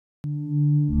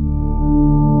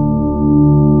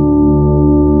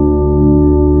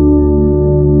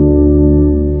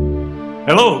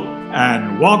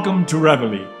Welcome to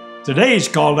Reveille. Today's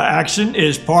call to action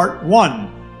is part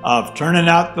 1 of turning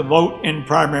out the vote in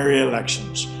primary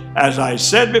elections. As I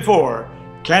said before,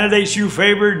 candidates you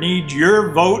favor need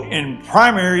your vote in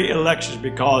primary elections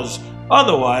because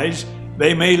otherwise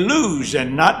they may lose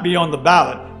and not be on the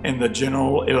ballot in the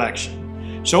general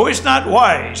election. So it's not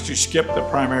wise to skip the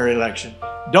primary election.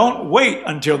 Don't wait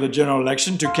until the general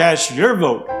election to cast your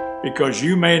vote because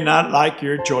you may not like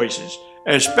your choices,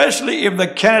 especially if the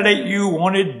candidate you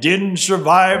wanted didn't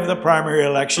survive the primary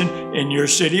election in your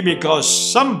city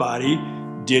because somebody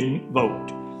didn't vote.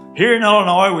 Here in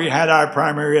Illinois, we had our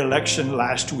primary election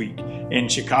last week. In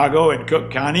Chicago and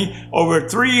Cook County, over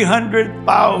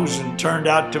 300,000 turned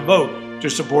out to vote to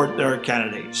support their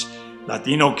candidates.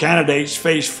 Latino candidates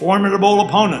face formidable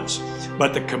opponents,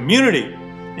 but the community,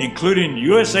 including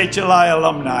USHLI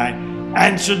alumni,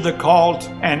 answered the call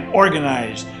and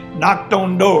organized, knocked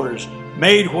on doors,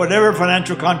 made whatever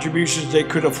financial contributions they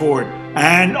could afford,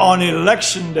 and on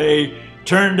election day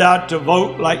turned out to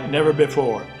vote like never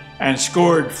before and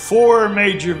scored 4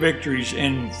 major victories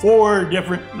in 4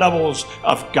 different levels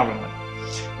of government.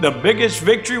 The biggest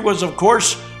victory was, of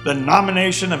course, the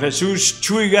nomination of Jesus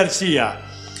Chuy Garcia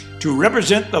to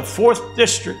represent the 4th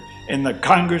District in the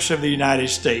Congress of the United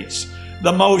States.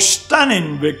 The most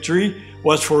stunning victory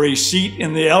was for a seat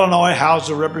in the Illinois House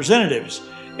of Representatives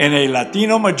in a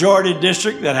Latino majority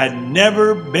district that had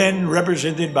never been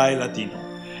represented by a Latino.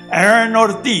 Aaron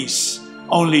Ortiz,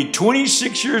 only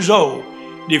 26 years old,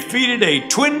 defeated a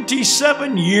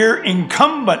 27-year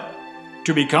incumbent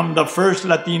to become the first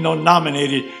Latino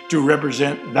nominated to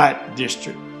represent that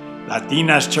district.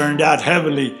 Latinas turned out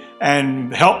heavily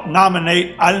and helped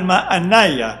nominate Alma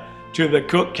Anaya to the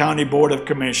Cook County Board of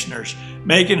Commissioners,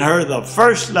 making her the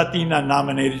first Latina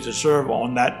nominated to serve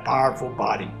on that powerful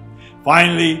body.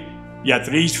 Finally,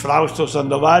 Beatriz Frausto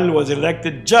Sandoval was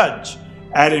elected judge,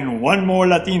 adding 1 more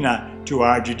Latina to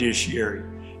our judiciary.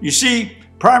 You see,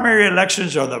 primary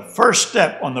elections are the first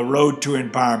step on the road to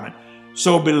empowerment.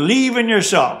 So believe in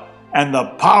yourself and the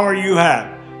power you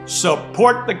have.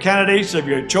 Support the candidates of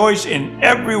your choice in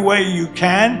every way you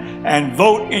can and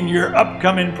vote in your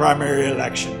upcoming primary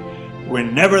election,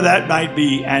 whenever that might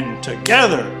be, and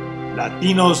together,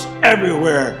 Latinos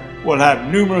everywhere will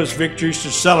have numerous victories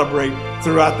to celebrate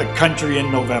throughout the country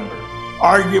in November,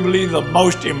 arguably the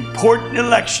most important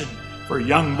election for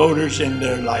young voters in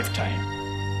their lifetime.